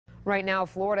Right now,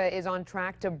 Florida is on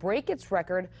track to break its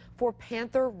record for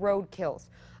panther road kills.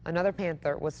 Another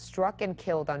panther was struck and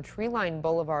killed on Treeline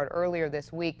Boulevard earlier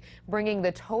this week, bringing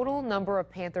the total number of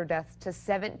panther deaths to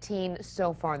 17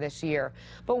 so far this year.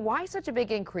 But why such a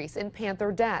big increase in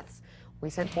panther deaths? We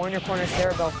sent 4 in Your Corner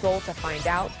Sarah Bell Soul to find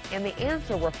out, and the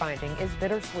answer we're finding is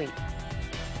bittersweet.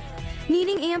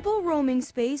 Needing ample roaming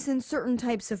space and certain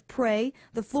types of prey,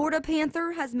 the Florida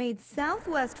panther has made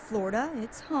Southwest Florida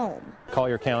its home.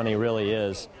 Collier County really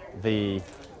is the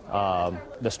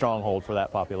stronghold for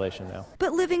that population now.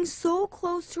 But living so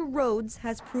close to roads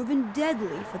has proven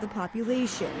deadly for the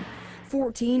population.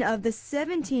 14 of the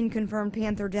 17 confirmed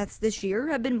panther deaths this year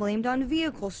have been blamed on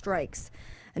vehicle strikes,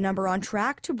 a number on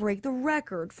track to break the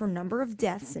record for number of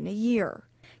deaths in a year.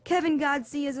 Kevin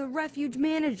Godsey is a refuge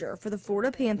manager for the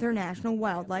Florida Panther National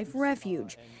Wildlife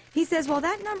Refuge. He says while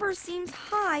that number seems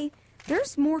high,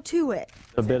 there's more to it.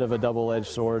 A bit of a double-edged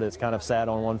sword. It's kind of sad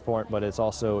on one point, but it's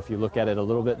also, if you look at it a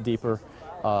little bit deeper,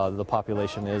 the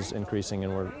population is increasing,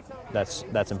 and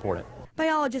that's important.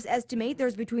 Biologists estimate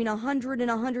there's between 100 and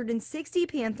 160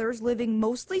 panthers living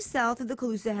mostly south of the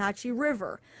Caloosahatchee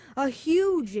River, a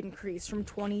huge increase from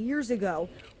 20 years ago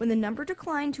when the number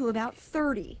declined to about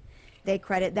 30. They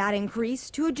credit that increase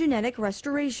to a genetic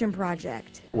restoration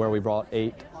project, where we brought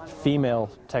 8 female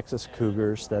Texas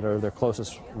cougars that are their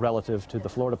closest relative to the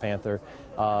Florida panther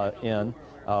in.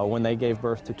 When they gave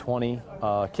birth to 20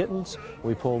 kittens,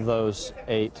 we pulled those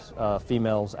 8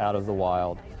 females out of the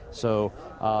wild. So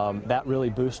that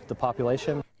really boosted the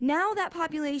population. Now that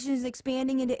population is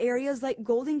expanding into areas like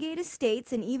Golden Gate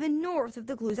Estates and even north of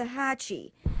the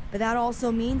Caloosahatchee. But that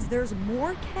also means there's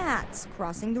more cats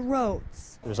crossing the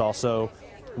roads. There's also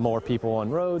more people on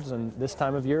roads, and this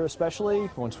time of year especially,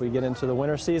 once we get into the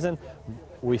winter season,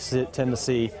 we tend to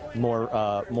see more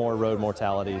road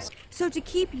mortalities. So to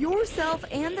keep yourself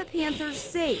and the panthers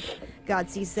safe,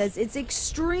 Godsey says it's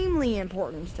extremely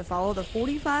important to follow the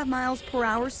 45 miles per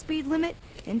hour speed limit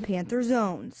in panther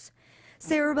zones.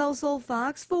 Sarah Bell Soul,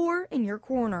 Fox 4 in your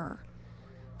corner.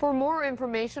 For more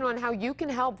information on how you can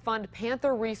help fund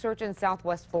panther research in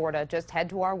Southwest Florida, just head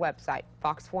to our website,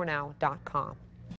 fox4now.com.